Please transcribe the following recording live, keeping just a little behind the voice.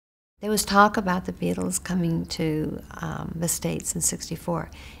There was talk about the Beatles coming to the States in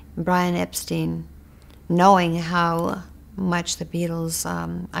 '64. Brian Epstein, knowing how much the Beatles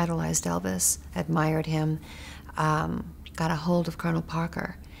idolized Elvis, admired him, got a hold of Colonel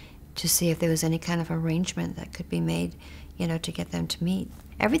Parker to see if there was any kind of arrangement that could be made, you know, to get them to meet.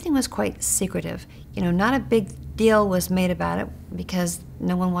 Everything was quite secretive. You know, not a big deal was made about it because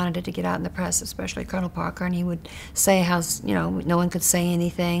no one wanted it to get out in the press, especially Colonel Parker, and he would say how, you know, no one could say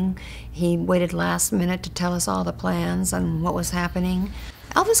anything. He waited last minute to tell us all the plans and what was happening.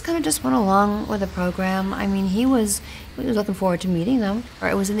 Elvis kind of just went along with the program. I mean, he was looking forward to meeting them.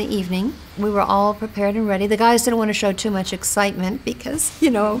 It was in the evening. We were all prepared and ready. The guys didn't want to show too much excitement because, you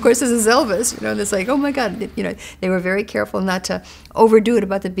know, of course this is Elvis. You know, it's like, oh my God. You know, they were very careful not to overdo it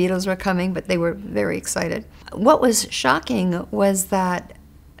about the Beatles were coming, but they were very excited. What was shocking was that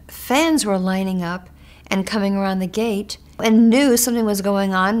fans were lining up and coming around the gate and knew something was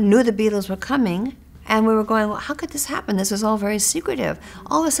going on, knew the Beatles were coming. And we were going, well, how could this happen? This was all very secretive.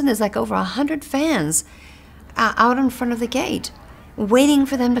 All of a sudden, there's like over 100 fans out in front of the gate, waiting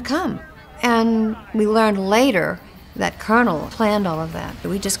for them to come. And we learned later that Colonel planned all of that.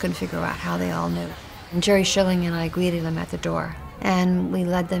 We just couldn't figure out how they all knew. And Jerry Schilling and I greeted them at the door. And we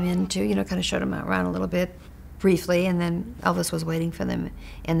led them into, you know, kind of showed them around a little bit briefly. And then Elvis was waiting for them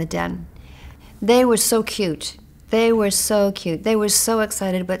in the den. They were so cute. They were so cute. They were so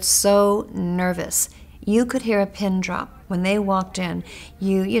excited, but so nervous. You could hear a pin drop when they walked in.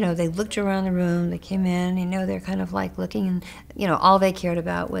 You know, they looked around the room, they came in, you know, they're kind of like looking, and, you know, all they cared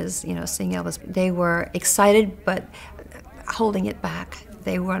about was, you know, seeing Elvis. They were excited, but holding it back.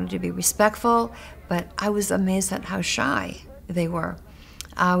 They wanted to be respectful, but I was amazed at how shy they were.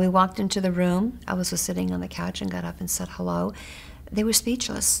 We walked into the room. Elvis was sitting on the couch and got up and said hello. They were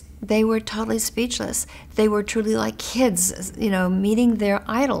speechless. They were totally speechless. They were truly like kids, you know, meeting their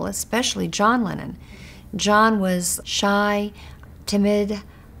idol, especially John Lennon. John was shy, timid,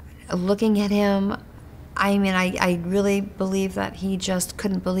 looking at him. I mean, I really believe that he just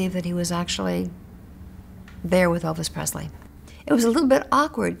couldn't believe that he was actually there with Elvis Presley. It was a little bit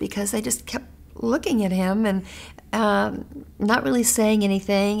awkward because they just kept looking at him and not really saying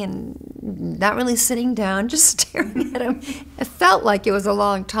anything and not really sitting down, just staring at him. It felt like it was a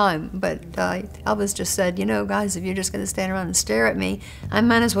long time, but Elvis just said, you know, guys, if you're just going to stand around and stare at me, I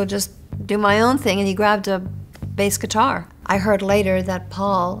might as well just do my own thing, and he grabbed a bass guitar. I heard later that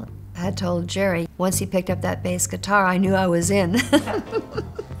Paul had told Jerry, once he picked up that bass guitar, I knew I was in.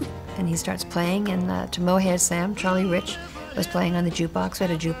 And he starts playing, and to Mohair Sam, Charlie Rich was playing on the jukebox. We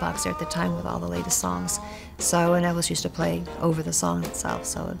had a jukebox there at the time with all the latest songs. So, and Elvis used to play over the song itself,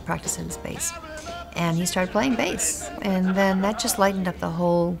 so I'd practice his bass. And he started playing bass, and then that just lightened up the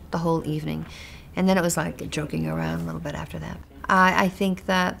whole evening. And then it was like joking around a little bit after that. I think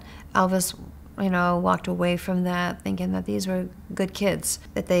that Elvis, you know, walked away from that thinking that these were good kids,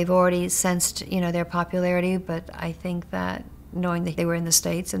 that they've already sensed, you know, their popularity, but I think that knowing that they were in the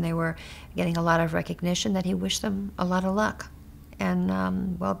States and they were getting a lot of recognition, that he wished them a lot of luck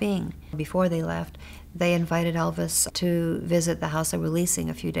and well-being. Before they left, they invited Elvis to visit the house they were leasing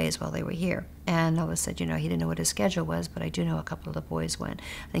a few days while they were here. And Elvis said, you know, he didn't know what his schedule was, but I do know a couple of the boys went.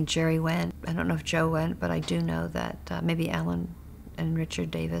 I think Jerry went. I don't know if Joe went, but I do know that maybe Alan and Richard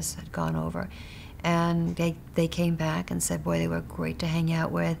Davis had gone over. And they came back and said, boy, they were great to hang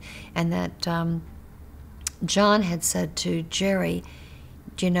out with. And that John had said to Jerry,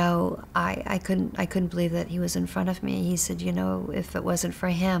 you know, I couldn't believe that he was in front of me. He said, you know, if it wasn't for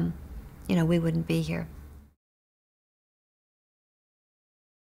him, you know, we wouldn't be here.